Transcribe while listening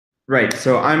Right.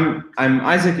 So I'm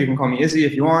Isaac. You can call me Izzy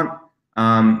if you want.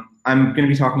 I'm going to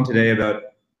be talking today about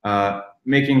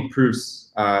making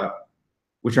proofs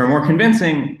which are more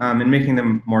convincing and making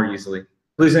them more easily.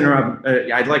 Please interrupt.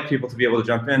 I'd like people to be able to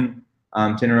jump in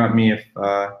to interrupt me if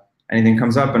anything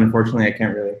comes up, but unfortunately I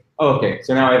can't really. Oh, okay.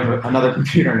 So now I have another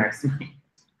computer next to me.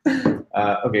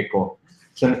 Okay, cool.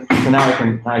 So now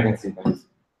I can see things.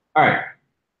 All right.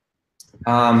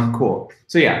 Cool.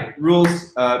 So yeah,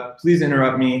 rules. Please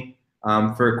interrupt me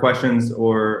for questions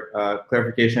or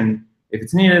clarification if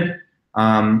it's needed.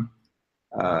 I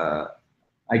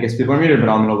guess people are muted, but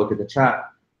I'm going to look at the chat.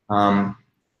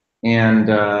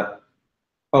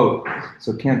 Oh,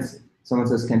 so can't. Someone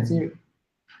says can't see.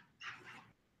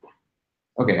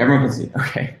 Okay, everyone can see.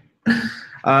 Okay.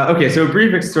 Okay. So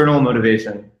brief external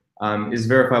motivation is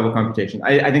verifiable computation.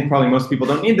 I think probably most people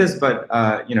don't need this, but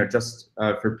you know, just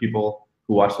for people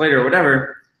who watch later or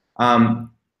whatever,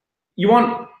 you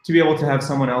want to be able to have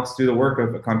someone else do the work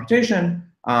of a computation,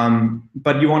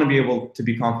 but you want to be able to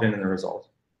be confident in the result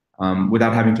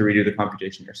without having to redo the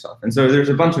computation yourself. And so there's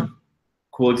a bunch of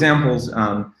cool examples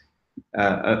of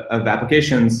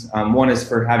applications. One is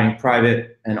for having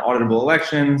private and auditable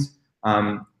elections.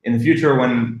 In the future,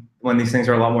 when these things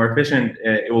are a lot more efficient,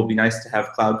 it will be nice to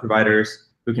have cloud providers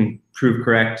who can prove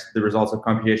correct the results of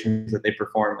computations that they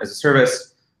perform as a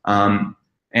service.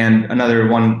 And another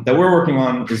one that we're working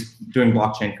on is doing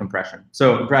blockchain compression.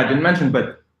 So Brad didn't mention,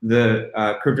 but the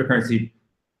cryptocurrency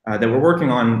that we're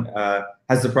working on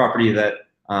has the property that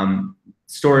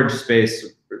storage space,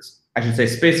 I should say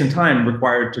space and time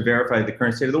required to verify the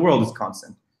current state of the world is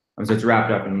constant. So it's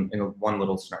wrapped up in one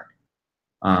little snark.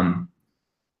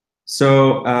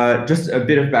 So just a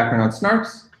bit of background on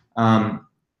SNARKs.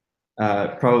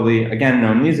 Probably, again, no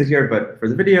one needs it here, but for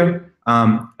the video,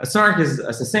 a SNARK is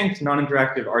a succinct,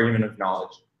 non-interactive argument of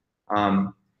knowledge.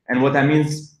 And what that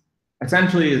means,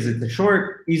 essentially, is it's a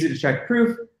short, easy-to-check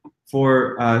proof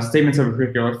for statements of a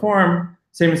particular form,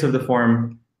 statements of the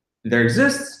form there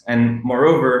exists, and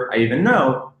moreover, I even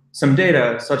know some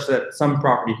data such that some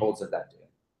property holds of that data.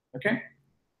 Okay?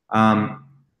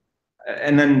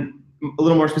 And then a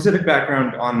little more specific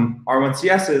background on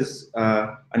R1CSs.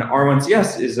 An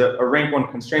R1CS is a rank 1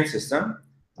 constraint system.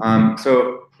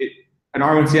 So an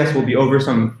R1CS will be over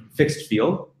some fixed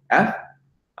field, F,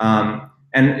 and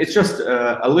it's just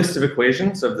a list of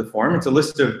equations of the form. It's a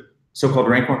list of so-called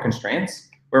rank 1 constraints,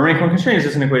 where rank 1 constraint is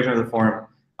just an equation of the form.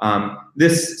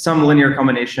 Some linear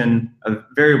combination of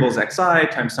variables xi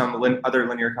times some other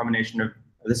linear combination of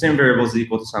the same variables is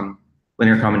equal to some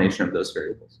linear combination of those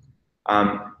variables.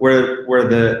 Where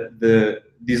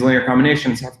these linear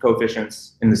combinations have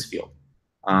coefficients in this field.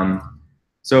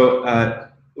 So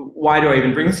why do I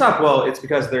even bring this up? Well, it's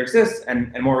because there exists,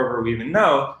 and moreover, we even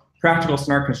know practical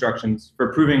SNARK constructions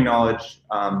for proving knowledge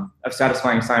of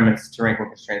satisfying assignments to rank 1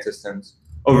 constraint systems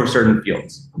over certain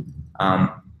fields.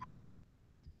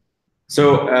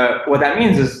 So what that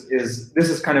means is this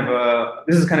is kind of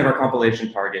our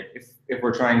compilation target if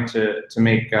we're trying to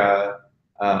make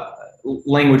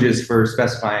languages for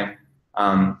specifying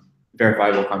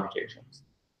verifiable computations.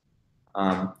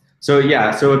 So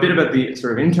yeah, so a bit about the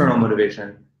sort of internal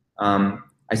motivation.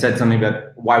 I said something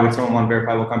about why would someone want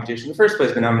verifiable computation in the first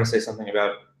place, but now I'm going to say something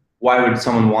about why would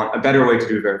someone want a better way to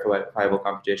do verifiable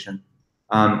computation.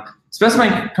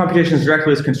 Specifying computations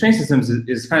directly as constraint systems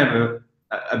is kind of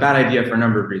a bad idea for a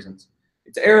number of reasons.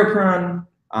 It's error prone.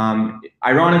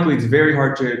 Ironically, it's very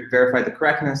hard to verify the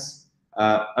correctness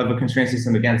of a constraint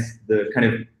system against the kind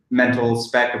of mental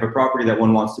spec of a property that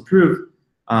one wants to prove.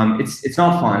 It's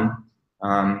not fun,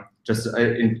 just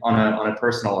on a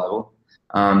personal level.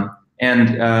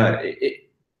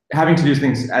 Having to do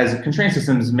things as constraint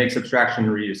systems makes abstraction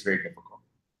and reuse very difficult.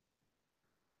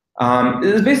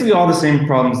 It's basically all the same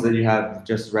problems that you have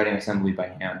just writing assembly by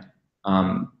hand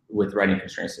with writing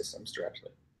constraint systems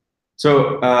directly.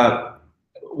 So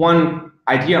one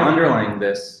idea underlying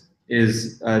this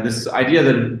is this idea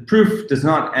that proof does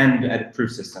not end at a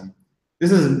proof system.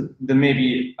 This is the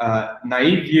maybe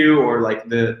naive view, or like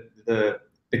the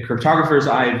cryptographer's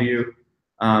eye view,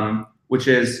 which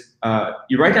is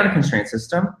you write down a constraint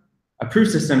system, a proof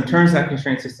system turns that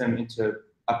constraint system into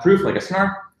a proof, like a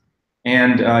SNARK,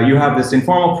 and you have this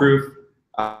informal proof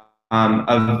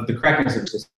of the correctness of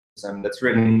the system that's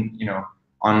written, you know,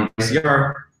 on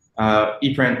ICR,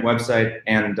 ePrint website,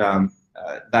 and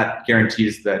that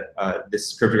guarees that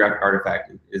this cryptographic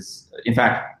artifact is, in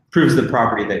fact, proves the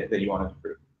property that you wanted to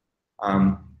prove.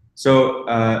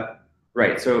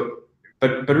 Right. So,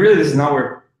 but really, this is not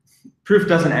where proof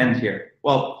doesn't end here.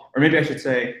 Well, or maybe I should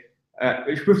say,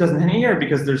 proof doesn't end here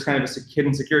because there's kind of a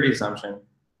hidden security assumption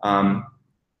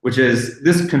which is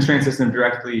this constraint system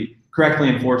correctly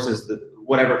enforces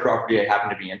whatever property I happen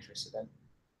to be interested in.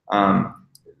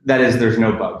 That is, there's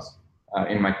no bugs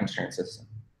in my constraint system.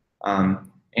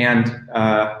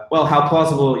 Well, how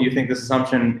plausible you think this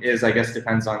assumption is, I guess,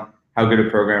 depends on how good a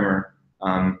programmer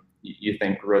you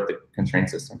think wrote the constraint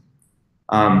system.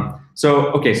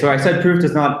 So I said proof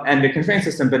does not end a constraint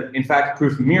system, but in fact,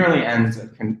 proof merely ends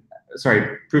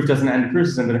proof doesn't end a proof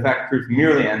system, but in fact, proof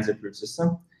merely ends a proof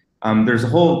system. There's a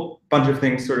whole bunch of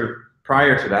things sort of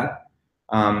prior to that.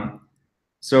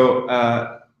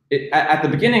 At the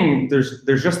beginning,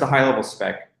 there's just the high-level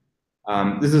spec.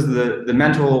 This is the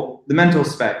mental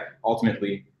spec,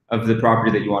 ultimately, of the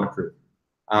property that you want to prove.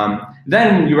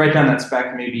 Then you write down that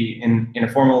spec maybe in a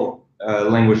formal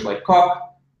language like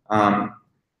Coq.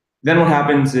 Then what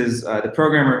happens is the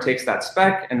programmer takes that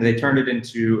spec and they turn it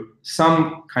into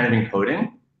some kind of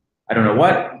encoding. I don't know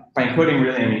what. By encoding,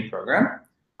 really, I mean program.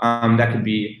 That could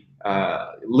be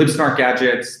libsnark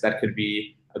gadgets. That could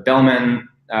be a Bellman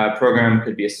program.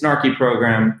 Could be a Snarky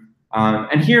program.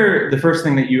 And here, the first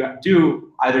thing that you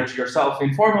do, either to yourself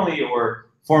informally or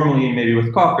formally, maybe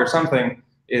with Coq or something,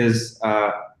 is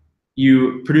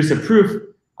you produce a proof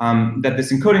that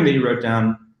this encoding that you wrote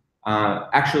down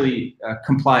actually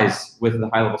complies with the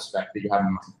high-level spec that you have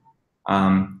in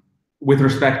mind, with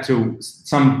respect to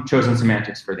some chosen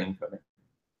semantics for the encoding.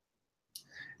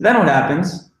 Then what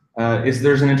happens is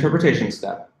there's an interpretation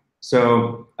step.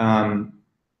 So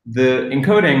the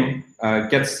encoding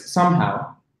gets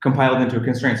somehow compiled into a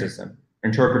constraint system,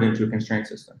 interpreted into a constraint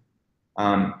system.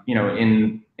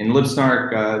 In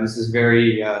libsnark, this is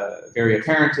very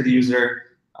apparent to the user.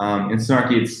 In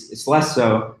Snarky, it's less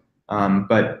so,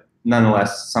 but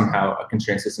nonetheless, somehow a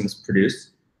constraint system is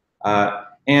produced.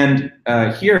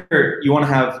 Here, you want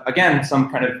to have, again, some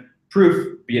kind of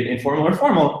proof, be it informal or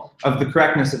formal, of the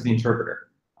correctness of the interpreter.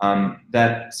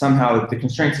 That somehow the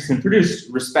constraint system produced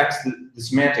respects the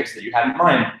semantics that you had in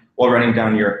mind while writing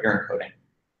down your encoding.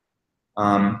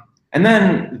 And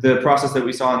then the process that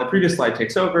we saw on the previous slide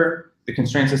takes over. The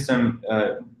constraint system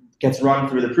gets run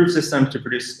through the proof system to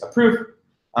produce a proof.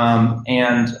 On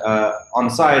the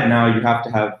side, now you have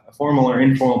to have a formal or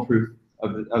informal proof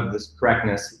of this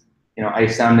correctness,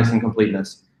 soundness and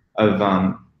completeness of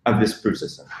this proof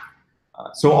system.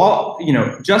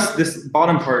 Just this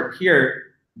bottom part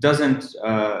here doesn't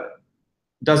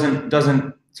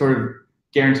sort of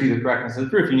guarantee the correctness of the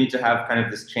proof. You need to have kind of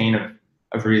this chain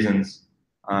of reasons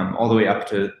all the way up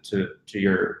to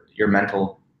your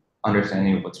mental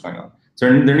understanding of what's going on. So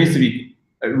there needs to be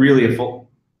really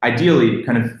ideally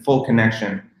kind of full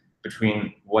connection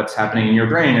between what's happening in your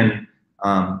brain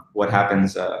and what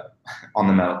happens on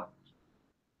the metal.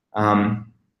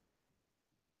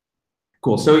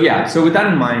 Cool. So with that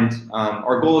in mind,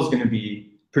 our goal is going to be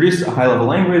produce a high-level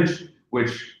language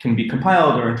which can be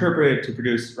compiled or interpreted to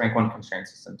produce rank 1 constraint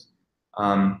systems.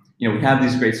 We have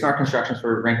these great SNARK constructions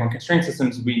for rank 1 constraint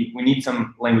systems. We need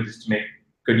some languages to make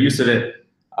good use of it.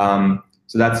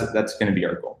 So that's going to be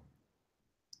our goal.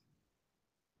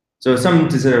 So some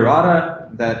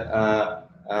desiderata that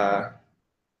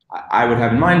I would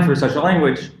have in mind for such a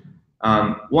language.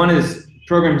 One is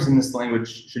programs in this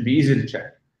language should be easy to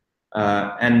check.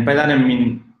 And by that I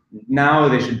mean now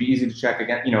they should be easy to check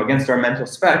against our mental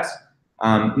specs.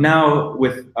 Now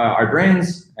with our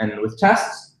brains and with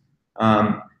tests,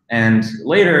 and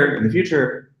later in the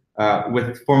future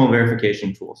with formal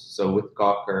verification tools. So with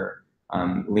Gawk or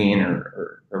Lean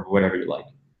or whatever you like.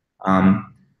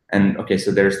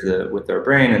 So there's with our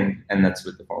brain, and that's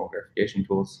with the formal verification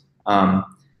tools. Also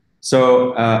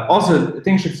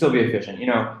things should still be efficient.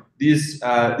 These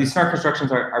SNARK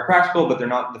constructions are practical, but they're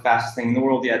not the fastest thing in the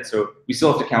world yet. So we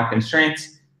still have to count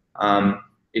constraints.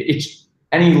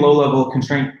 Any low-level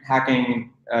constraint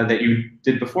hacking that you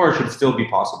did before should still be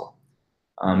possible.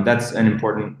 That's an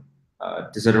important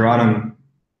desideratum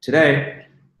today.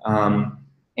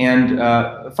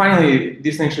 Finally,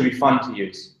 these things should be fun to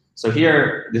use. So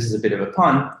here, this is a bit of a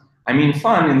pun. I mean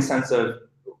fun in the sense of,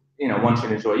 one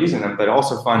should enjoy using them, but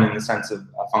also fun in the sense of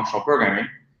functional programming.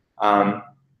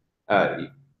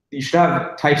 You should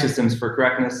have type systems for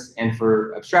correctness and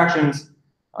for abstractions.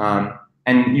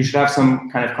 And you should have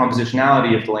some kind of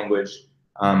compositionality of the language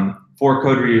for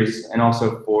code reuse and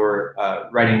also for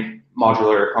writing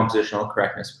modular compositional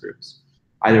correctness proofs,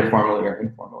 either formally or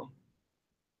informally.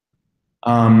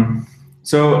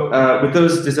 With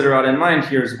those desiderata in mind,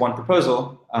 here's one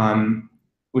proposal,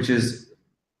 which is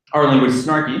our language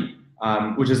Snarky,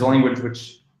 which is a language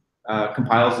which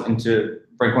compiles into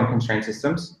rank 1 constraint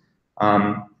systems.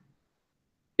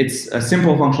 It's a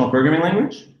simple functional programming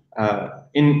language.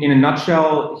 In a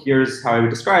nutshell, here's how I would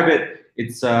describe it.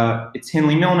 it's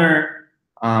Hindley-Milner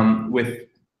with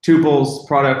tuples,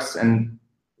 products, and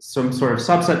some sort of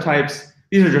subset types.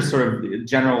 These are just sort of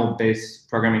general base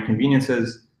programming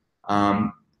conveniences.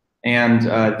 Then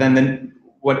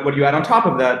what you add on top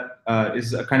of that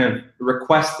is a kind of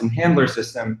request and handler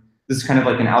system. This is kind of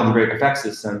like an algebraic effect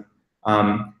system,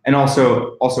 and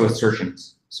also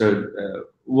assertions. So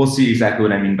we'll see exactly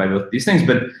what I mean by both of these things,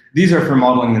 but these are for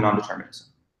modeling the non-determinism.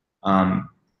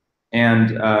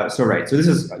 So this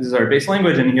is our base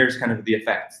language, and here's kind of the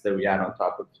effects that we add on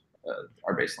top of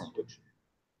our base language.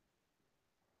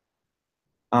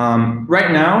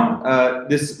 Right now,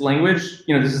 this language,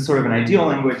 this is sort of an ideal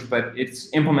language, but it's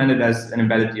implemented as an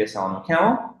embedded DSL on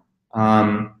OCaml.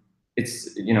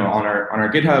 It's on our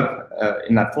GitHub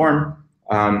in that form.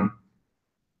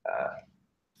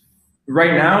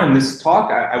 Right now in this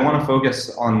talk, I want to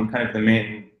focus on kind of the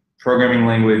main programming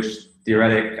language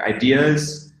theoretic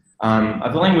ideas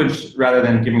of the language rather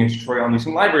than giving a tutorial on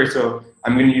using libraries. So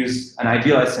I'm going to use an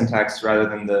idealized syntax rather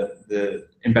than the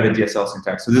embedded DSL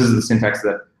syntax. So this is the syntax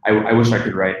that I wish I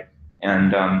could write,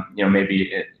 and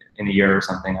maybe in a year or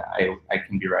something I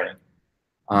can be writing.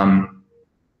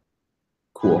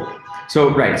 Cool.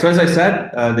 So as I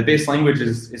said, the base language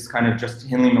is kind of just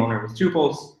Hindley-Milner with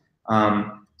tuples.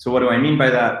 So what do I mean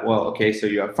by that? Well, okay, so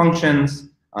you have functions.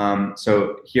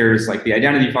 So here's like the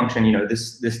identity function.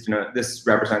 This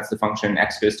represents the function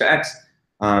x goes to x,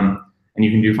 and you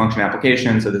can do function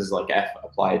application. So this is like f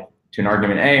applied to an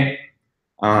argument a.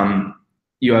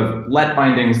 You have let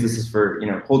bindings. This is for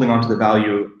holding on to the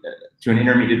value to an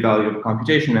intermediate value of a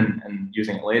computation and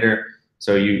using it later.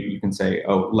 So you can say,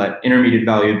 oh, let intermediate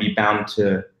value be bound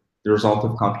to the result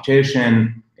of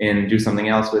computation and do something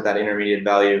else with that intermediate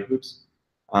value. Oops.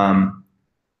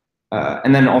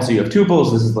 And then also you have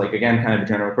tuples. This is like, again, kind of a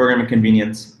general programming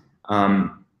convenience.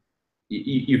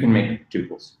 You can make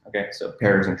tuples, okay? So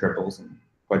pairs and triples and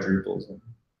quadruples and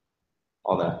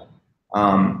all that.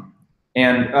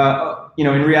 In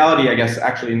reality, I guess,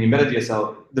 actually in the embedded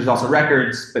DSL, there's also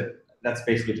records, but that's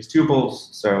basically just tuples.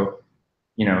 So,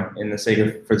 for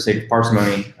the sake of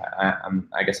parsimony,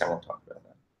 I guess I won't talk about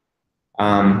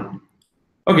that.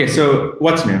 Okay, so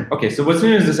what's new? Okay, so what's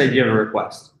new is this idea of a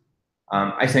request.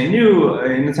 I say new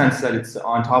in the sense that it's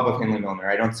on top of Hindley-Milner.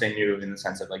 I don't say new in the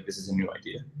sense that like this is a new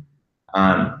idea.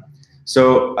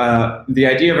 The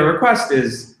idea of a request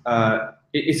is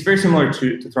it's very similar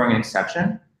to throwing an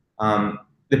exception.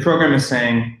 The program is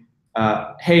saying,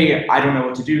 hey, I don't know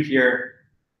what to do here.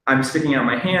 I'm sticking out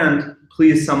my hand.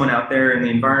 Please, someone out there in the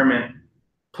environment,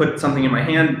 put something in my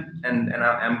hand, and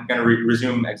I'm going to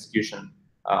resume execution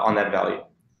on that value.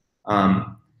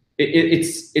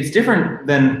 It's different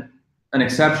than an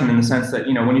exception in the sense that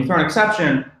when you throw an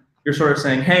exception, you're sort of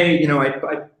saying, hey,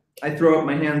 I throw up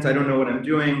my hands. I don't know what I'm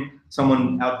doing.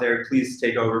 Someone out there, please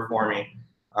take over for me.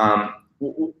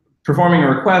 Performing a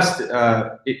request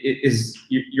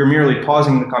you're merely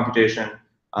pausing the computation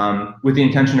with the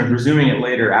intention of resuming it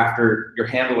later after your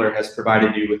handler has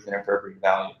provided you with an appropriate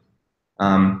value.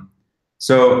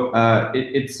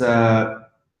 It's a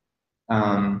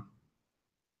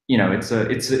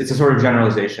sort of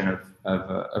generalization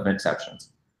of exceptions.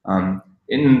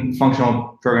 In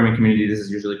functional programming community, this is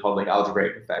usually called like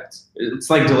algebraic effects. It's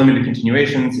like delimited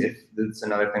continuations. If that's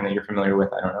another thing that you're familiar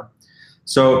with, I don't know.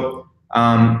 So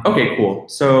okay, cool.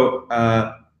 So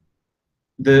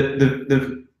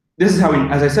this is how we,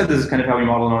 as I said, this is kind of how we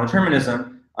model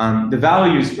non-determinism. The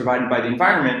values provided by the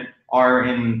environment are,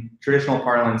 in traditional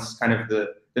parlance, kind of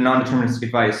the non-deterministic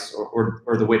advice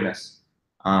or the witness.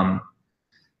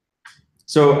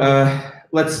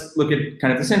 Let's look at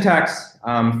kind of the syntax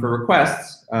for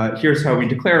requests. Here's how we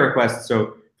declare requests.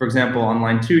 So, for example, on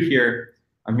line 2 here,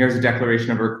 here's a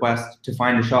declaration of a request to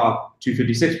find a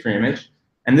SHA-256 preimage.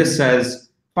 And this says,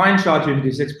 find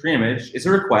SHA-256 preimage is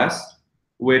a request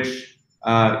which,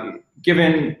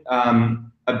 given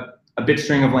a bit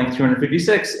string of length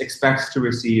 256, expects to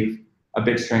receive a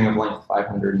bit string of length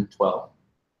 512.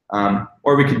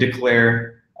 Or we could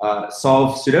declare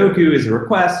solve Sudoku is a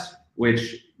request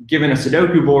which, given a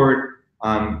Sudoku board,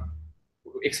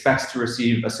 expects to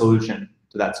receive a solution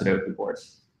to that Sudoku board.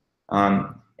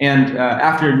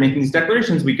 After making these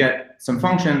declarations, we get some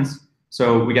functions.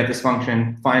 So we get this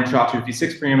function, find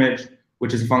SHA-256 preimage,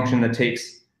 which is a function that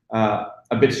takes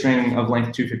a bit string of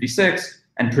length 256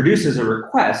 and produces a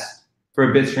request for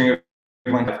a bit string of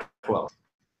length 12.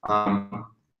 Solve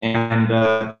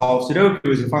Sudoku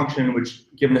is a function which,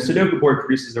 given a Sudoku board,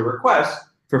 produces a request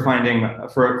for finding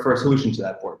for a solution to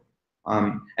that board.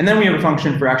 And then we have a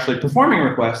function for actually performing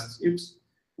requests,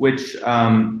 which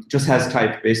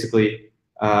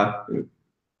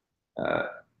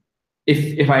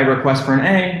if I request for an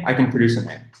A, I can produce an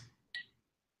A.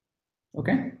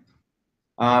 Okay.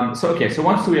 So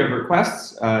once we have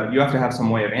requests, you have to have some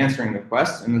way of answering the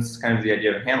request, and this is kind of the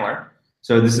idea of a handler.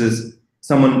 So this is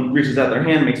someone reaches out their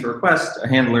hand, makes a request, a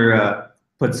handler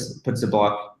puts a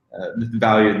block, the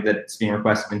value that's being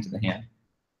requested into the hand.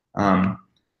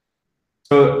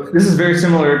 So this is very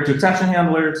similar to exception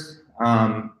handlers.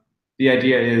 The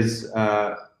idea is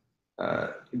the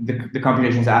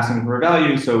computation is asking for a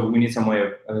value, so we need some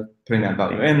way of putting that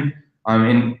value in.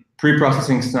 In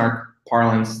pre-processing SNARK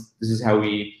parlance, this is how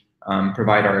we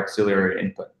provide our auxiliary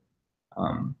input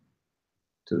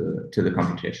to the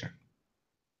computation.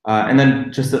 And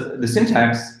then just the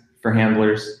syntax for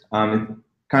handlers, kind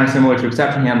of similar to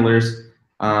exception handlers.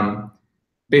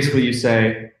 Basically, you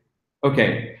say,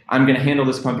 okay, I'm going to handle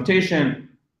this computation,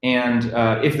 and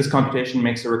if this computation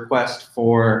makes a request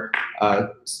for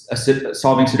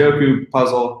solving Sudoku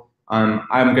puzzle,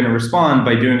 I'm going to respond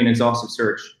by doing an exhaustive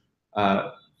search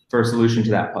for a solution to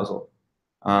that puzzle.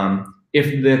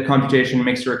 If the computation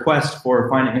makes a request for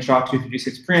finding a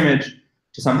SHA-256 preimage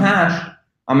to some hash,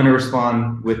 I'm going to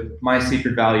respond with my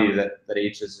secret value that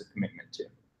H is a commitment to.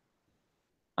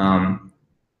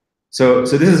 So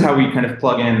this is how we kind of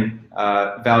plug in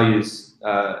values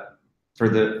for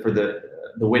the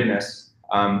witness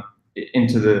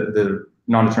into the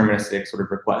non-deterministic sort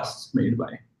of requests made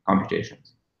by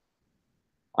computations.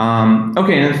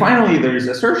 Okay, and then finally there's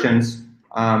assertions,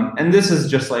 and this is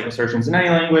just like assertions in any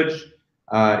language.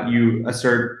 You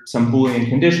assert some Boolean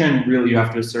condition. Really, you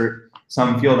have to assert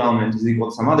some field element is equal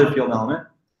to some other field element,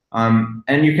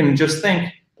 and you can just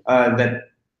think that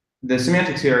the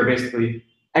semantics here are basically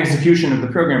execution of the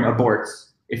program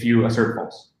aborts if you assert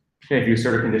false. Okay, if you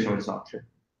assert a condition which is not true.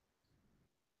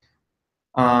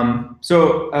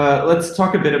 So let's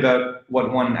talk a bit about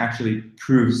what one actually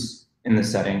proves in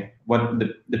this setting, what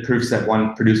the proofs that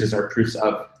one produces are proofs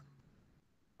of.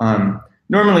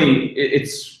 Normally,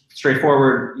 it's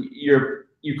straightforward.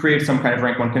 You create some kind of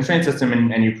rank 1 constraint system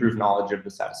and you prove knowledge of the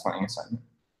satisfying assignment.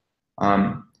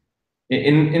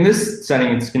 In this setting,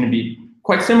 it's going to be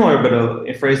quite similar,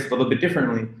 but phrased a little bit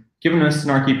differently. Given a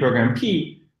snarky program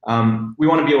P, we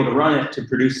want to be able to run it to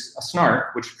produce a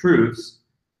snark, which proves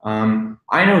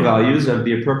I know values of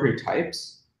the appropriate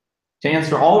types to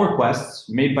answer all requests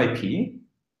made by P,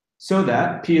 so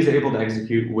that P is able to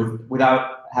execute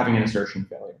without having an assertion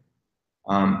failure.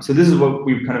 So this is what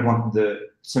we kind of want the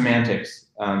semantics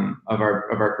of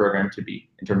our program to be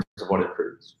in terms of what it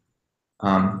proves.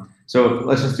 So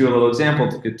let's just do a little example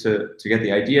to get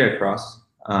the idea across,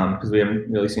 because we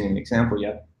haven't really seen an example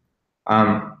yet.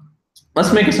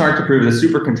 Let's make a snark to prove the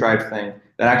super contrived thing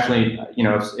that actually,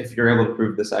 if you're able to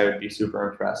prove this, I would be super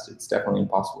impressed. It's definitely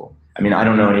impossible. I mean, I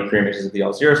don't know any preimages of the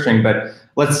L0 string, but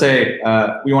let's say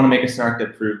we want to make a snark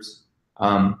that proves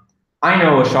I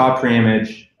know a SHA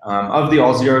preimage of the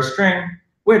L0 string,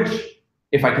 which,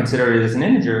 if I consider it as an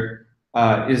integer,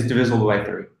 is divisible by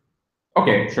 3.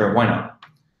 Okay, sure, why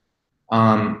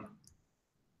not?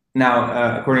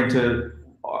 Now, according to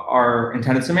our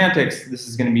intended semantics, this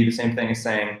is going to be the same thing as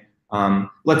saying,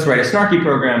 let's write a snarky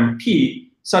program P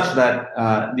such that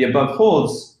the above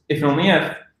holds if and only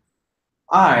if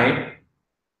I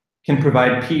can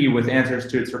provide P with answers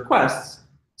to its requests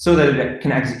so that it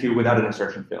can execute without an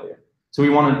assertion failure. So we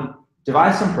want to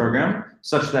devise some program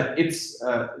such that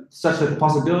the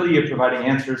possibility of providing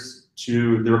answers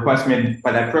to the request made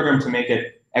by that program to make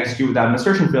it execute without an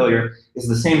assertion failure is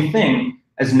the same thing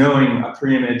as knowing a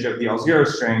preimage of the L0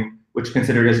 string, which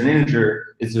considered as an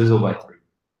integer is divisible by 3.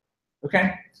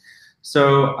 Okay,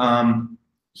 so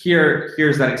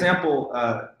here's that example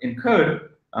in code.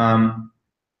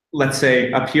 Let's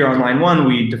say up here on line 1,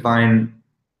 we define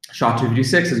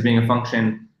SHA-256 as being a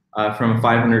function from a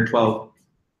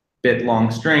 512-bit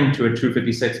long string to a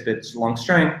 256-bit long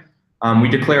string. We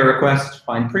declare a request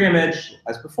find preimage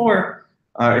as before.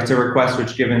 It's a request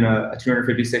which, given a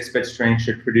 256-bit string,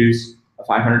 should produce a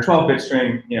 512-bit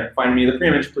string. Find me the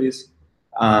preimage, please.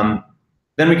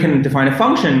 Then we can define a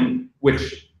function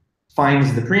which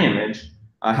finds the preimage.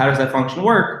 How does that function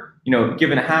work?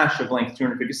 Given a hash of length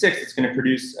 256, it's going to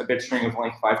produce a bit string of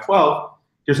length 512.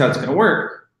 Here's how it's going to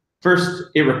work. First,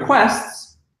 it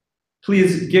requests,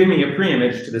 please give me a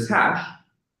preimage to this hash.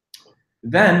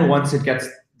 Then, once it gets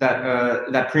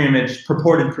that preimage,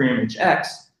 purported preimage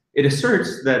X, it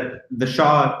asserts that the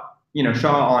SHA,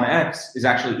 SHA on X is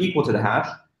actually equal to the hash,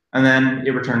 and then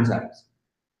it returns X.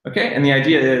 Okay, and the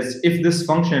idea is if this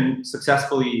function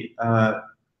successfully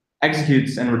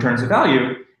executes and returns a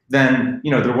value, then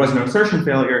there was no assertion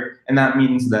failure, and that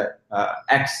means that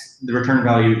X, the return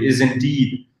value, is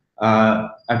indeed a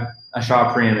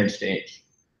SHA preimage to H.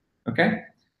 Okay,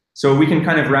 so we can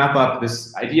kind of wrap up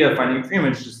this idea of finding a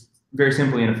preimage just very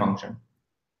simply in a function.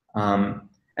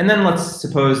 And then let's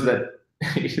suppose that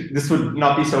this would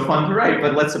not be so fun to write,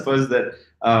 but let's suppose that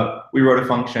we wrote a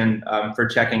function for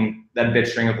checking that bit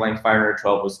string of length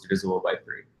 512 was divisible by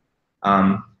 3.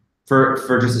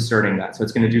 For just asserting that. So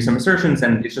it's going to do some assertions,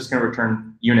 and it's just going to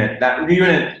return unit. That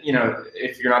unit, you know,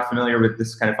 if you're not familiar with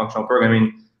this kind of functional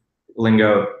programming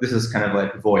lingo, this is kind of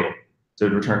like void. So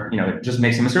it return, you know, it just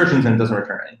makes some assertions and it doesn't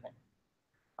return anything.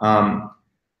 And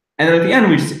then at the end,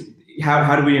 we just,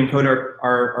 how do we encode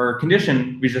our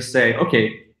condition? We just say,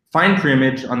 okay, find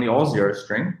preimage on the all zero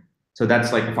string. So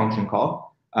that's like a function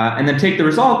call. And then take the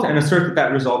result and assert that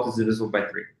that result is divisible by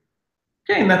 3.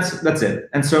 Okay, and that's it.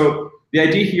 And so the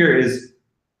idea here is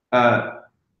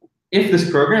if this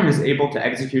program is able to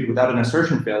execute without an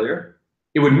assertion failure,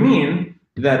 it would mean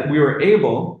that we were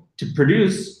able to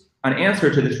produce an answer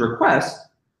to this request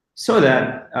so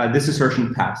that this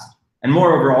assertion passed. And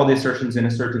moreover, all the assertions in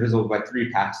assert divisible by 3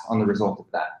 passed on the result of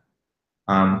that.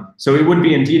 So it would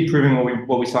be indeed proving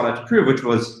what we sought out to prove, which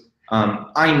was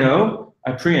I know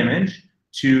a preimage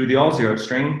to the all zero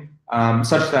string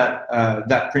such that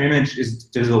that preimage is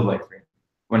divisible by 3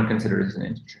 when considered as an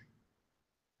integer.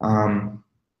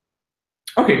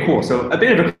 Okay, cool. So a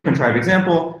bit of a contrived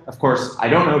example. Of course, I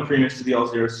don't know preimage to the all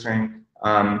zero string,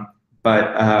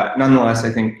 but nonetheless,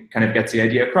 I think kind of gets the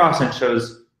idea across and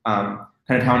shows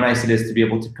kind of how nice it is to be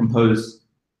able to compose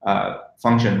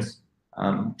functions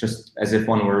just as if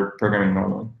one were programming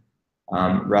normally,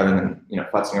 rather than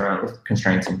futzing around with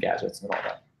constraints and gadgets and all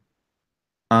that.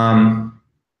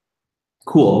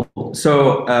 Cool.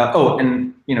 So oh,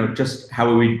 and just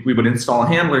how we would install a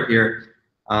handler here.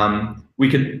 We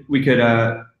could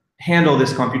handle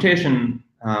this computation,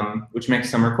 which makes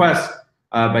some requests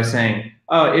by saying,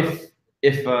 oh, if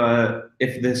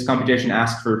this computation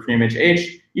asks for preimage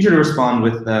h, you should respond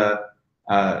with the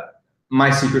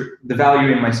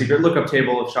value in my secret lookup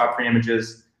table of SHA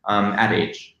preimages at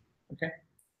h. Okay.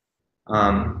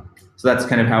 So that's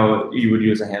kind of how you would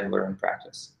use a handler in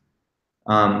practice.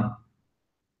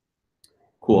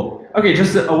 Cool. Okay,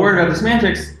 just a word about the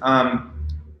semantics.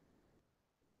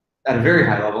 At a very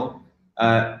high level,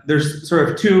 there's sort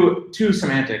of two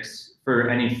semantics for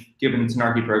any given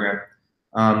Snarky program.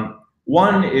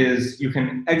 One is you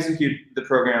can execute the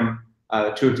program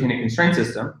to obtain a constraint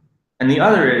system, and the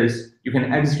other is you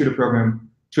can execute a program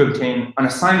to obtain an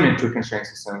assignment to a constraint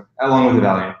system along with a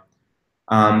value.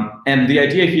 And the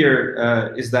idea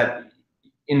here is that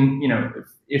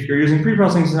if you're using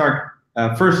pre-processing Snark,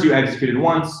 first you execute it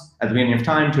once at the beginning of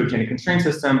time to obtain a constraint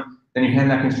system, then you hand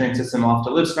that constraint system off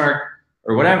to libsnark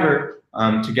or whatever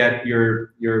to get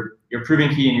your proving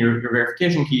key and your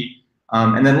verification key.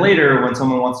 And then later, when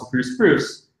someone wants to produce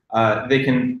proofs, they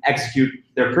can execute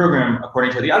their program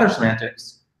according to the other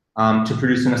semantics to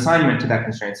produce an assignment to that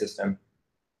constraint system,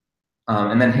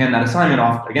 and then hand that assignment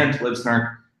off again to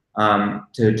libsnark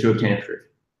to obtain a proof.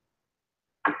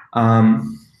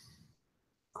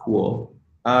 Cool.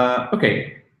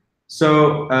 Okay,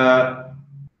 so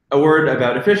a word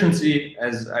about efficiency.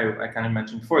 As I kind of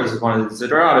mentioned before, this is one of the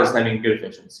desideratas, having good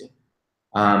efficiency.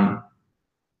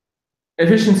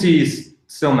 Efficiency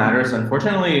still matters,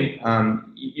 unfortunately.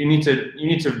 You need to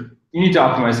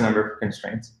optimize the number of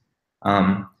constraints.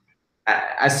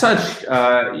 As such,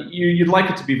 you'd like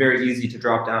it to be very easy to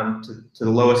drop down to the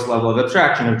lowest level of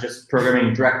abstraction of just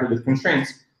programming directly with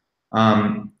constraints,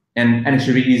 and it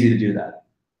should be easy to do that.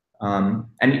 And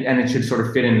it should sort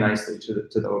of fit in nicely to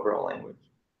the overall language.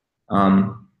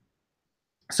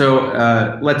 So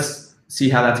let's see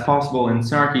how that's possible in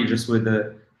Snarky, just with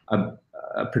a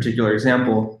particular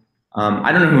example.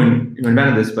 I don't know who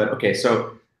invented this, but okay.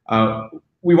 So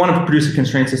we want to produce a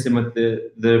constraint system with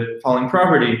the following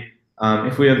property.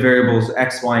 If we have variables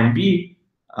x, y, and b,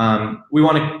 we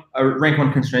want a rank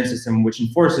 1 constraint system which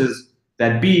enforces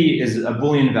that b is a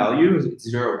Boolean value, it's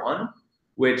 0, 1,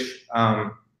 which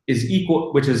is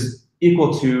equal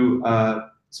to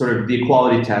sort of the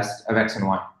equality test of x and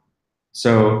y.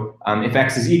 So if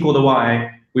x is equal to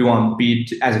y, we want b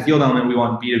as a field element, we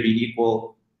want b to be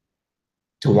equal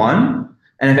to 1.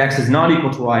 And if x is not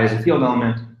equal to y as a field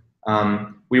element,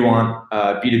 we want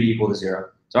b to be equal to 0.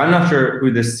 So I'm not sure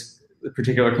who this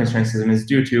particular constraint system is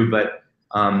due to, but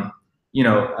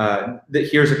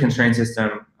here's a constraint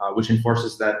system which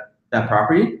enforces that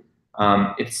property.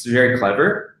 It's very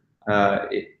clever.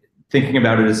 Thinking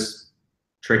about it is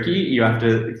tricky. You have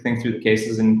to think through the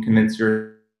cases and convince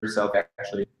yourself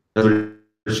actually that's what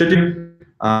it should do.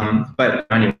 But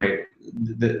anyway,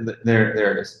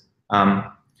 there it is.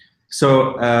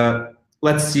 So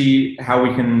let's see how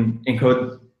we can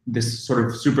encode this sort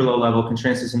of super low-level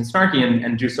constraint system in Snarky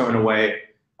and do so in a way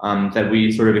that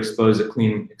we sort of expose a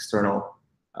clean external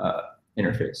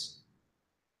interface.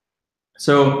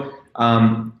 So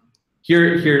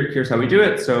here's how we do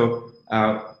it. So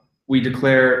we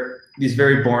declare these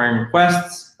very boring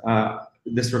requests.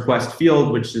 This request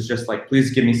field, which is just like, please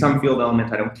give me some field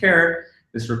element, I don't care.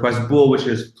 This request bool, which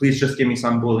is, please just give me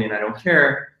some boolean, I don't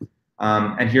care.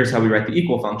 And here's how we write the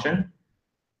equal function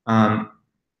on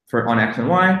x and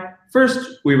y.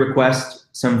 First, we request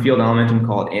some field element and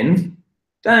call it inv.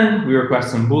 Then we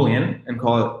request some boolean and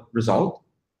call it result.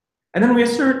 And then we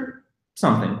assert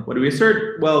something. What do we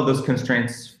assert? Well, those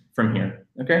constraints from here,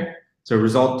 okay? So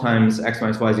result times x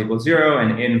minus y is equal to 0,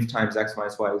 and inv times x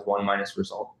minus y is 1 minus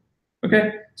result.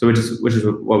 Okay, so which is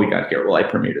what we got here. Well, I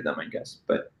permuted them, I guess.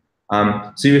 But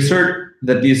so you assert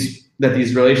that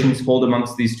these relations hold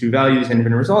amongst these two values, inv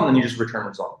and result, and then you just return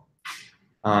result.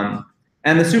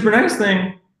 And the super nice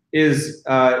thing is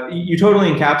you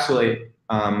totally encapsulate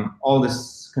all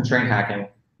this constraint hacking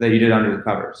that you did under the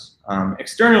covers.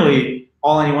 Externally,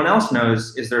 all anyone else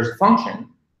knows is there's a function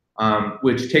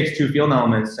which takes two field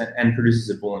elements and produces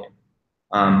a boolean.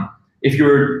 If you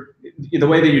were the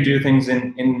way that you do things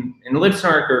in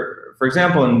libsnark, or for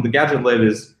example, in the gadget lib,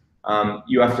 is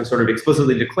you have to sort of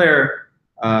explicitly declare,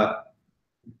 I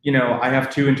have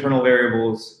two internal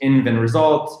variables, inv and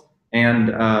result,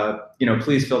 and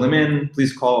please fill them in.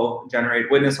 Please call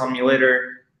generate witness on me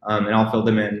later, and I'll fill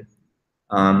them in.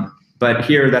 But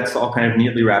here, that's all kind of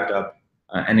neatly wrapped up.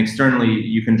 And externally,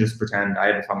 you can just pretend I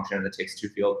have a function that takes two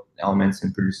field elements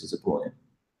and produces a boolean.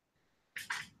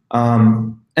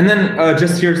 And then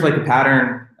just here's like a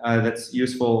pattern that's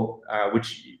useful,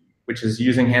 which is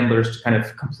using handlers to kind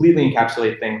of completely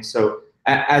encapsulate things. So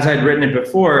as I'd written it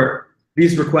before,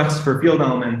 these requests for field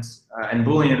elements and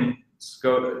booleans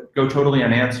go totally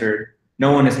unanswered.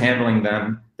 No one is handling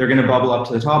them. They're going to bubble up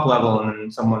to the top level, and then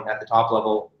someone at the top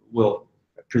level will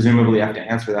presumably have to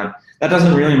answer them. That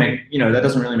doesn't really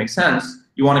make sense.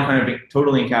 You want to kind of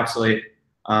totally encapsulate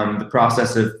the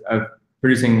process of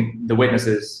producing the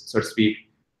witnesses, so to speak,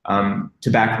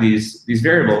 to back these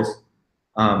variables.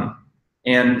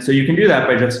 And so you can do that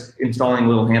by just installing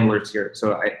little handlers here.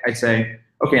 So I say,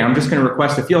 okay, I'm just going to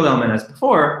request a field element as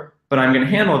before, but I'm going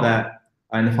to handle that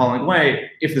in the following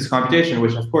way. If this computation,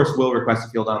 which of course will request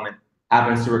a field element,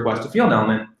 happens to request a field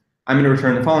element, I'm going to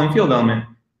return the following field element.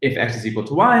 If x is equal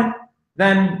to y,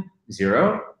 then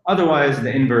 0. Otherwise,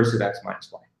 the inverse of x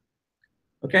minus y.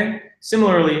 Okay.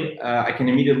 Similarly, I can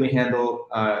immediately handle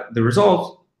the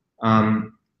result.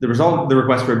 The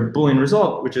request for a Boolean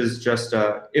result, which is just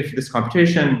if this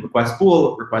computation requests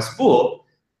bool,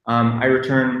 I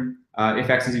return if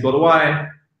x is equal to y,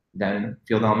 then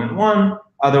field element 1.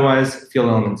 Otherwise, field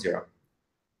element 0.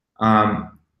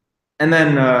 And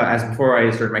then, as before, I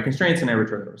assert my constraints and I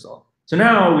return the result. So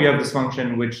now we have this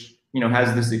function which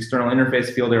has this external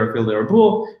interface, field error,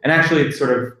 bool, and actually it's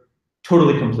sort of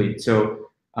totally complete. So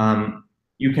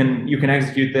you can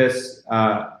execute this,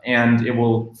 and it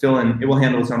will fill in. It will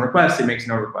handle its own requests. It makes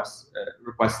no requests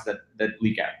that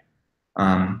leak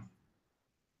out.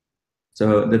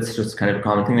 So that's just kind of a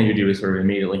common thing that you do, is sort of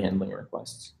immediately handling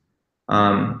requests.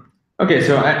 Okay,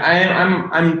 so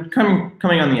I'm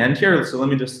coming on the end here. So let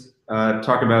me just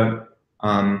talk about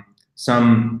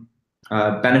some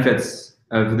benefits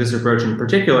of this approach in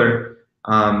particular.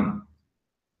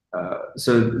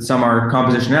 So some are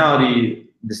compositionality,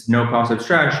 this no-cost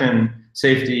abstraction,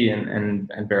 safety, and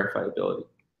verifiability.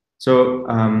 So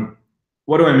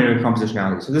what do I mean with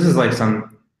compositionality? So this is like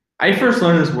I first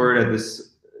learned this word at this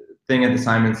thing at this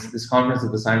conference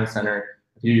at the Simon Center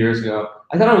a few years ago.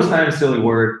 I thought it was kind of a silly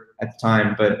word at the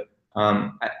time, but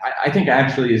I think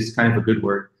actually is kind of a good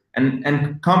word.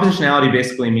 And compositionality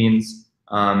basically means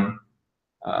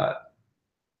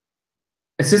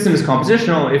a system is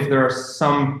compositional if there are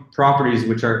some properties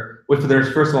if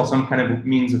there's first of all some kind of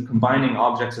means of combining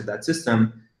objects of that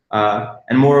system,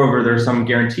 and moreover there are some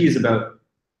guarantees about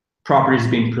properties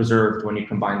being preserved when you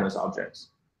combine those objects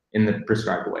in the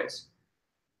prescribed ways.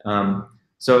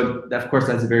 So of course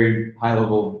that's a very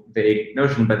high-level, vague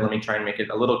notion, but let me try and make it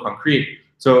a little concrete.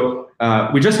 So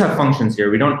we just have functions here.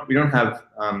 We don't have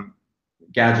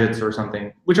gadgets or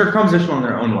something, which are compositional in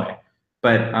their own way.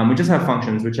 But we just have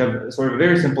functions which have sort of a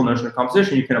very simple notion of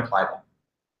composition. You can apply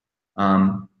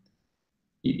them.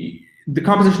 The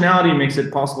compositionality makes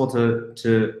it possible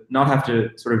to not have to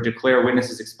sort of declare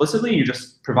witnesses explicitly. You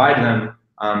just provide them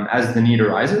as the need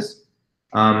arises.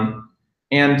 And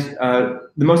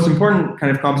the most important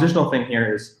kind of compositional thing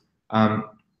here is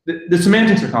the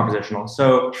semantics are compositional.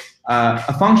 So a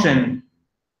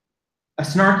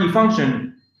Snarky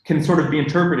function can sort of be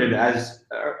interpreted as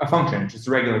a function, just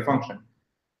a regular function.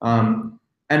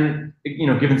 And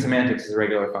given semantics is a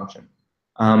regular function.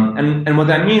 And what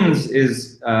that means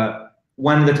is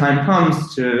when the time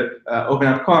comes to open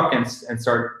up Coq and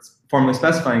start formally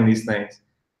specifying these things,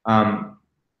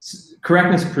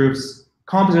 correctness proofs,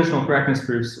 compositional correctness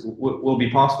proofs will be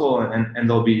possible, and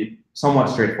they'll be somewhat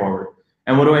straightforward.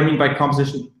 And what do I mean by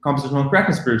compositional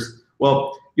correctness proofs?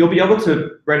 Well, you'll be able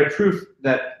to write a proof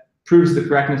that proves the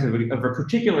correctness of a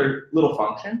particular little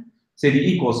function, say the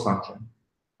equals function.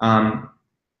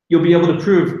 You'll be able to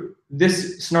prove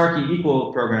this snarky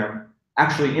equal program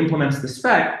actually implements the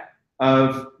spec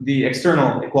of the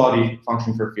external equality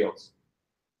function for fields.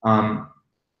 And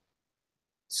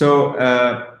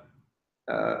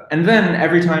then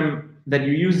every time that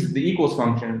you use the equals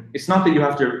function, it's not that you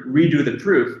have to redo the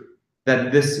proof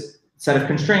that this set of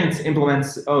constraints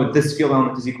implements, oh, this field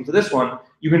element is equal to this one.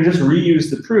 You can just reuse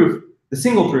the proof, the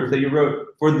single proof that you wrote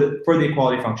for the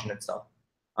equality function itself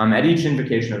at each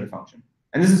invocation of the function.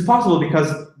 And this is possible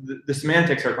because the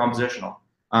semantics are compositional,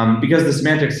 because the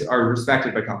semantics are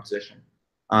respected by composition.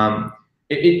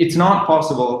 It's not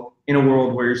possible in a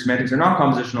world where your semantics are not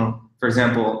compositional. For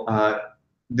example,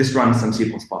 this runs some C++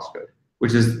 code,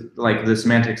 which is like the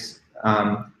semantics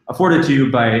afforded to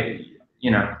you by,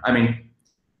 I mean,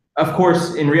 of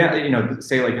course, in reality,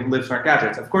 say like in libsnark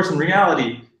gadgets, of course, in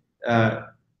reality,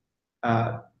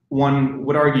 one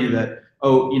would argue that,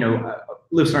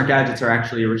 libsnark gadgets are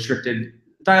actually a restricted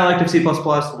dialect of C++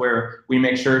 where we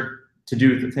make sure to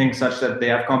do the things such that they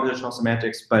have compositional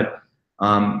semantics, but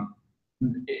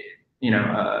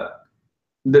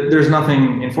there's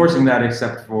nothing enforcing that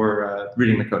except for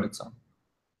reading the code itself.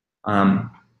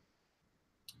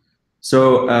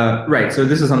 Right, so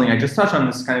this is something I just touched on,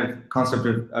 this kind of concept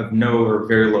of no or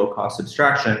very low cost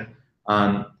abstraction.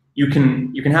 You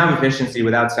can have efficiency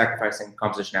without sacrificing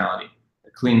compositionality,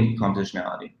 clean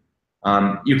compositionality.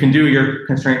 You can do your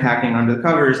constraint hacking under the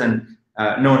covers and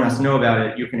no one has to know about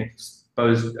it. You can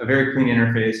expose a very clean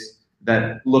interface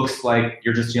that looks like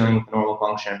you're just dealing with a normal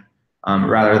function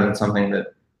rather than something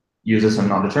that uses some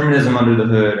non-determinism under the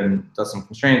hood and does some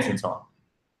constraints and so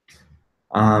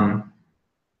on.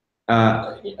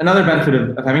 Another benefit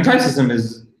of having type system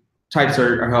is types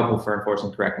are helpful for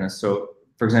enforcing correctness. So,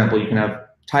 for example, you can have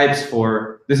types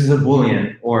for this is a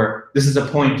Boolean or this is a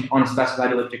point on a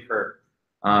specified elliptic curve,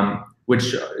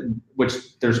 which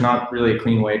there's not really a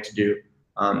clean way to do,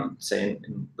 say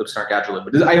in libsnark adjlib.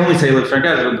 But I only say libsnark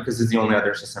adjlib because it's the only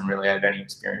other system really I have any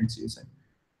experience using.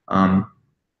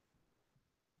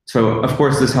 So of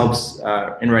course this helps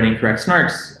in writing correct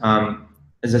snarks.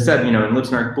 As I said, in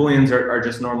libsnark, Booleans are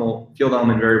just normal field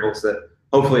element variables that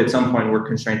hopefully at some point we're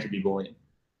constrained to be Boolean.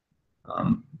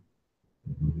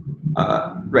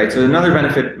 Right, so another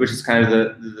benefit, which is kind of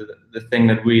the thing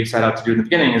that we set out to do in the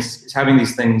beginning, is having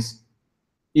these things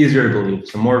easier to believe,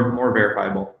 so more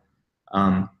verifiable.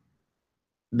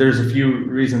 There's a few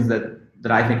reasons that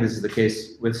I think this is the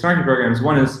case with Snarky programs.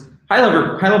 One is high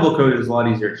level code is a lot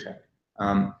easier to check.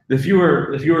 The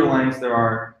fewer lines there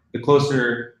are, the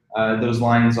closer those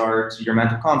lines are to your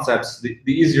mental concepts, the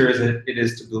easier it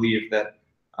is to believe that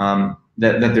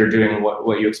that they're doing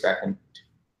what you expect them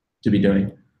to be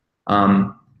doing.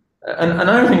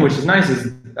 Another thing which is nice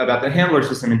is about the handler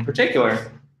system in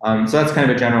particular. So that's kind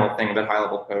of a general thing about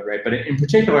high-level code, right? But in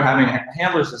particular, having a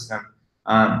handler system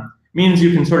means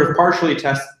you can sort of partially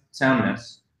test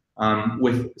soundness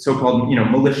with so-called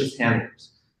malicious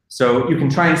handlers. So you can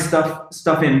try and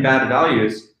stuff in bad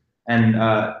values and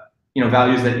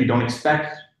values that you don't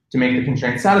expect to make the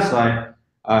constraint satisfy,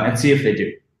 and see if they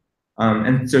do.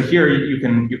 And so here you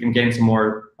can gain some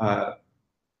more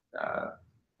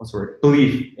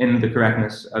belief in the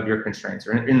correctness of your constraints,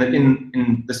 or in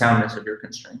the soundness of your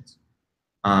constraints.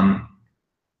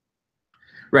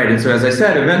 Right, and so as I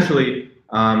said, eventually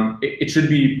it should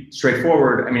be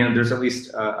straightforward. I mean, there's at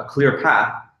least a clear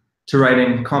path to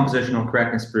writing compositional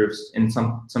correctness proofs in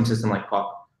some system like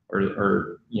Coq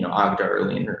or Agda or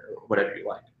Lean or whatever you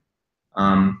like.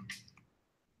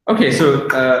 Okay, so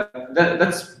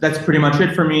that's pretty much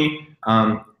it for me.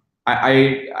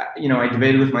 I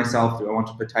debated with myself, do I want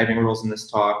to put typing rules in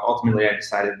this talk? Ultimately, I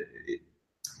decided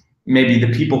maybe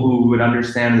the people who would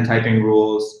understand the typing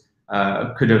rules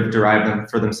could have derived them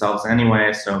for themselves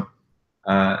anyway. So,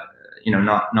 not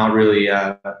really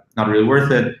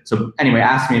worth it. So anyway,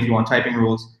 ask me if you want typing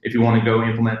rules. If you want to go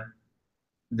implement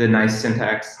the nice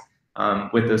syntax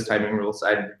with those typing rules,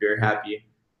 I'd be very happy.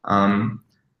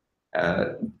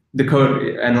 The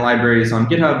code and the library is on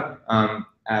GitHub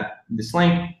at this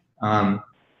link.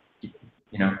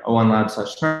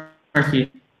 O1lab/Snarky.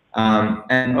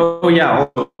 And oh yeah,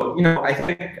 also, I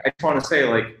think I just want to say,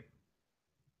 like,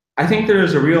 I think there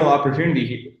is a real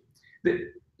opportunity.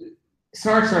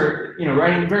 SNARKs are,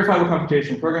 writing verifiable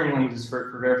computation, programming languages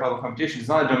for verifiable computation is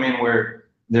not a domain where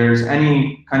there's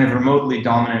any kind of remotely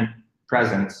dominant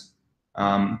presence,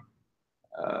 um,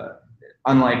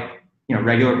 unlike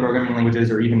regular programming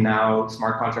languages, or even now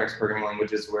smart contracts programming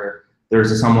languages, where there's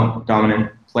a somewhat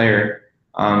dominant player,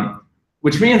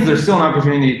 which means there's still an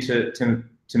opportunity to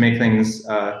make things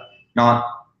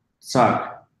not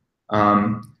suck.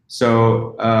 I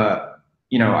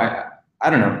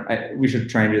don't know. We should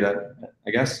try and do that,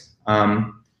 I guess.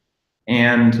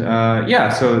 Yeah,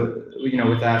 so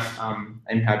with that, I'm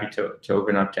happy to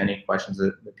open up to any questions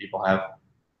that people have.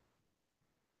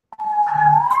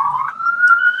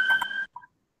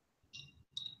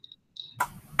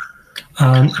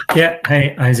 Yeah,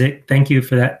 hi, Isaac. Thank you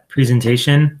for that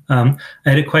presentation. I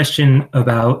had a question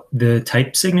about the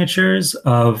type signatures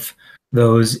of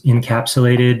those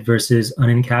encapsulated versus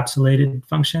unencapsulated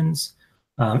functions.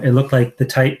 It looked like the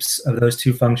types of those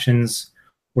two functions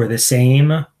were the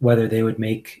same, whether they would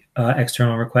make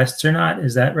external requests or not.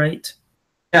 Is that right?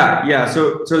 Yeah.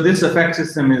 So this effect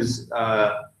system is,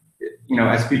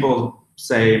 as people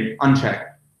say,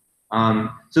 unchecked.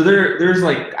 So there's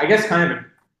like, I guess, kind of,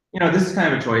 this is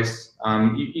kind of a choice.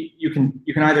 You can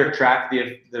either track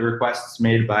the requests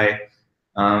made by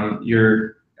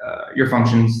your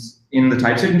functions in the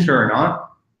type signature or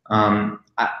not. I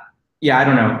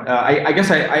don't know. I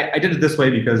guess I did it this way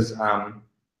because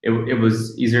it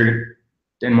was easier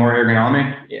and more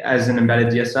ergonomic as an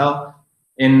embedded DSL.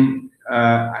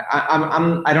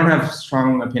 I don't have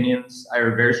strong opinions. I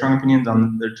have very strong opinions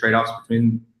on the trade-offs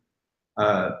between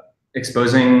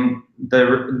exposing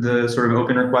the sort of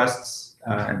open requests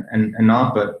and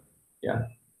not, but yeah.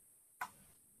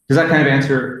 Does that kind of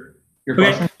answer your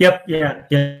question? Yep. Yeah.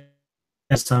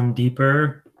 There's some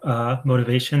deeper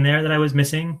motivation there that I was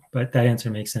missing, but that answer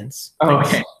makes sense. Oh,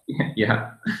 okay.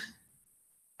 Yeah.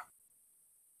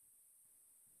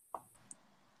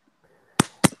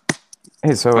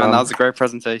 Hey, so that was a great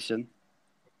presentation.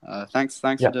 Thanks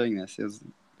for doing this. It was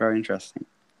very interesting.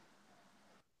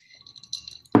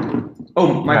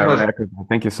 Oh, my pleasure.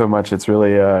 Thank you so much. It's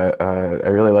really, I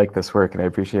really like this work, and I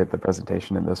appreciate the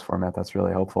presentation in this format. That's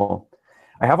really helpful.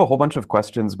 I have a whole bunch of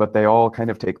questions, but they all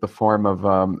kind of take the form of,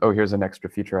 oh, here's an extra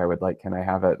feature I would like. Can I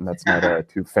have it? And that's not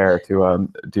too fair to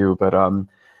do, but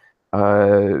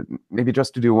maybe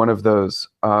just to do one of those.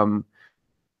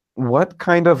 What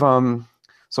kind of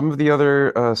some of the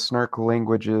other SNARK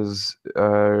languages,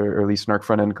 or at least SNARK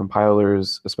front-end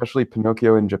compilers, especially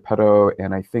Pinocchio and Geppetto,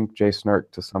 and I think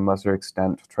JSNARK to some lesser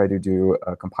extent, try to do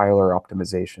compiler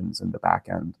optimizations in the back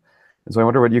end. And so I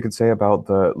wonder what you could say about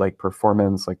the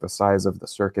performance, like the size of the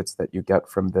circuits that you get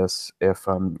from this, if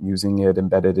using it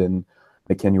embedded in,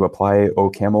 can you apply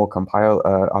OCaml compile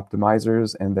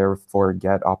optimizers and therefore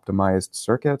get optimized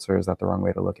circuits, or is that the wrong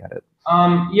way to look at it?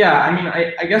 Yeah, I mean,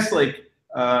 I guess the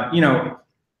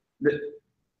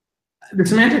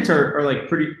semantics are like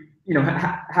pretty,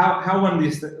 how one of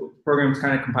these programs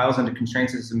kind of compiles into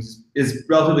constraint systems is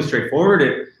relatively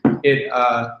straightforward.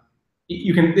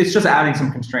 It's just adding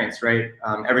some constraints, right?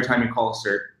 Every time you call a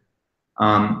cert.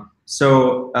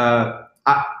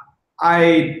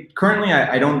 I currently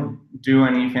don't do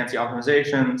any fancy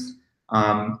optimizations,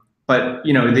 but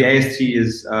the AST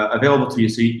is available to you,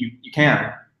 so you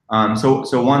can.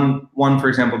 So one for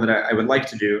example that I would like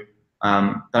to do,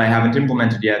 that I haven't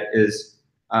implemented yet, is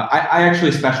I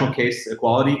actually special case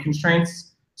equality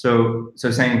constraints. So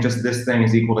saying just this thing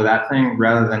is equal to that thing,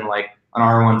 rather than like an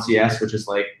R1CS, which is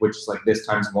like this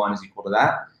times 1 is equal to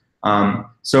that.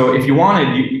 So if you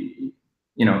wanted,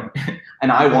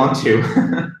 and I want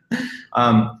to,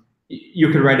 you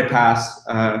could write a pass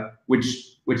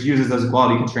which uses those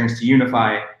equality constraints to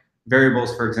unify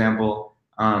variables, for example,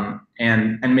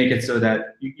 and make it so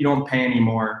that you don't pay any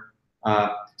more.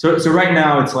 So right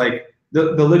now it's like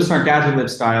the libsnark gadget lib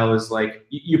style is like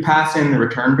you pass in the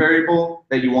return variable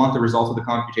that you want the result of the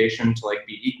computation to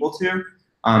be equal to,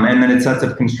 and then it sets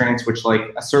up constraints which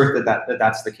assert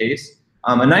that's the case.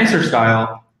 A nicer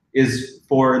style is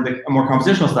for a more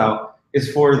compositional style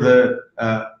is for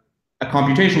a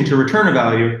computation to return a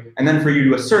value, and then for you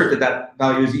to assert that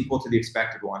value is equal to the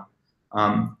expected one.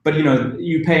 But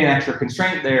you pay an extra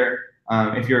constraint there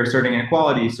if you're asserting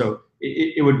inequality. So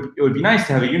it would be nice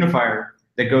to have a unifier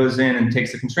that goes in and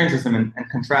takes the constraint system and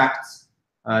contracts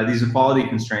these equality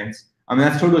constraints. I mean,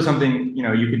 that's totally something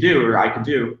you could do, or I could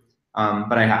do,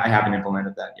 but I haven't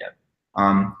implemented that yet.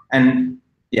 And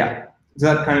yeah, does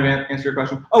that kind of answer your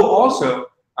question? Oh,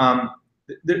 also,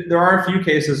 there are a few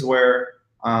cases where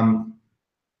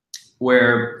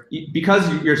where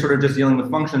because you're sort of just dealing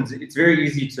with functions, it's very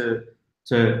easy to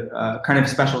kind of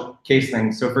special case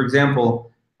things. So for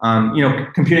example,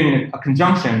 computing a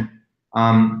conjunction,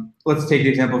 let's take the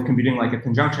example of computing like a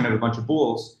conjunction of a bunch of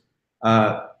bools.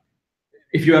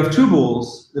 If you have two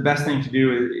bools, the best thing to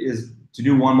do is to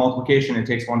do one multiplication. It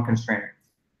takes one constraint.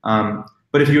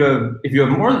 But if you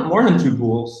have more than two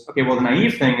bools, okay, well the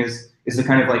naive thing is to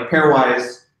kind of like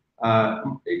pairwise,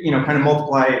 kind of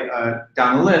multiply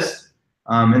down the list,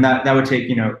 and that would take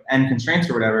n constraints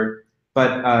or whatever.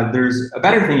 But there's a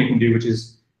better thing you can do, which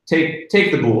is take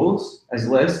the bools as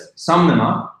lists, sum them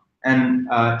up, and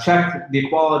check the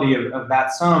equality of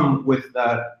that sum with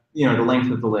the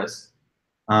length of the list,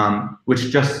 which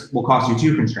just will cost you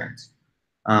two constraints.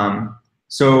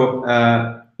 It's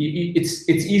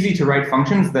easy to write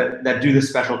functions that do this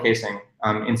special casing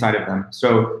inside of them.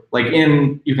 So like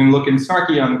you can look in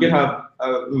Snarky on GitHub,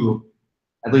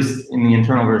 at least in the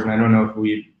internal version. I don't know if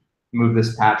we moved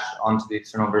this patch onto the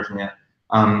external version yet.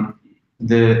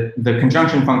 The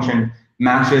conjunction function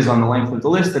matches on the length of the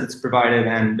list that it's provided,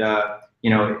 and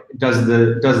does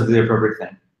the appropriate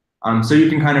thing. So you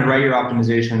can kind of write your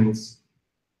optimizations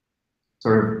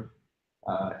sort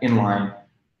of inline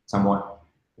somewhat,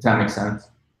 if that makes sense.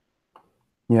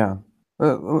 Yeah.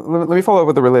 Let me follow up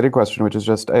with a related question, which is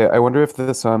just, I wonder if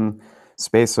this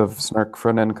space of Snark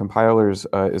front-end compilers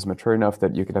is mature enough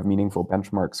that you could have meaningful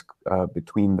benchmarks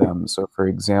between them. So for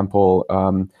example,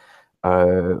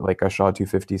 like a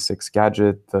SHA-256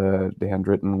 gadget, the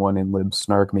handwritten one in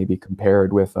libsnark may be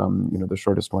compared with the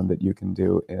shortest one that you can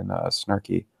do in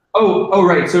Snarky. Oh,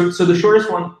 right. So the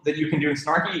shortest one that you can do in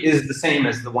Snarky is the same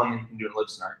as the one you can do in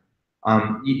libsnark.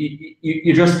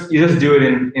 You just do it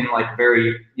in like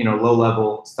very low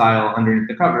level style underneath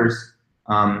the covers.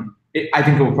 I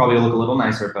think it will probably look a little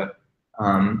nicer, but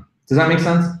does that make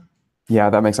sense? Yeah,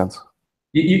 that makes sense.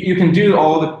 You can do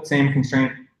all the same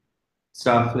constraint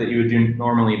stuff that you would do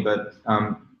normally, but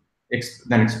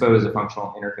then expose a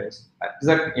functional interface. Does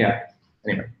that? Yeah.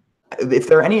 Anyway. If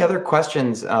there are any other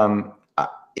questions,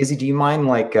 Izzy, do you mind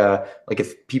like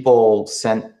if people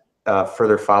sent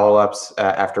further follow-ups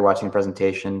after watching the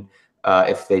presentation,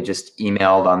 if they just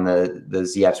emailed on the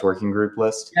ZApps working group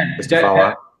list, yeah, just to follow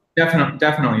up?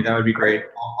 Definitely, that would be great.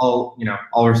 I'll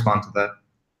respond to that.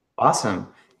 Awesome.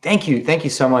 Thank you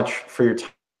so much for your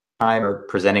time or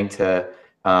presenting to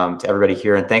everybody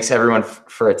here, and thanks everyone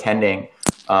for attending.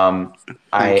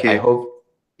 I hope,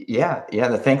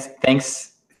 thanks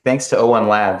to O1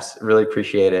 Labs, really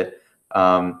appreciate it.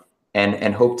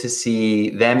 And hope to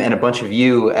see them and a bunch of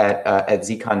you at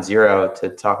ZCon 0 to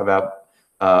talk about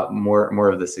more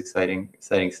of this exciting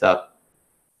stuff.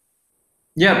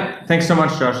 Yeah, thanks so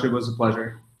much, Josh. It was a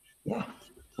pleasure. Yeah,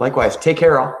 likewise. Take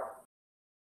care, all.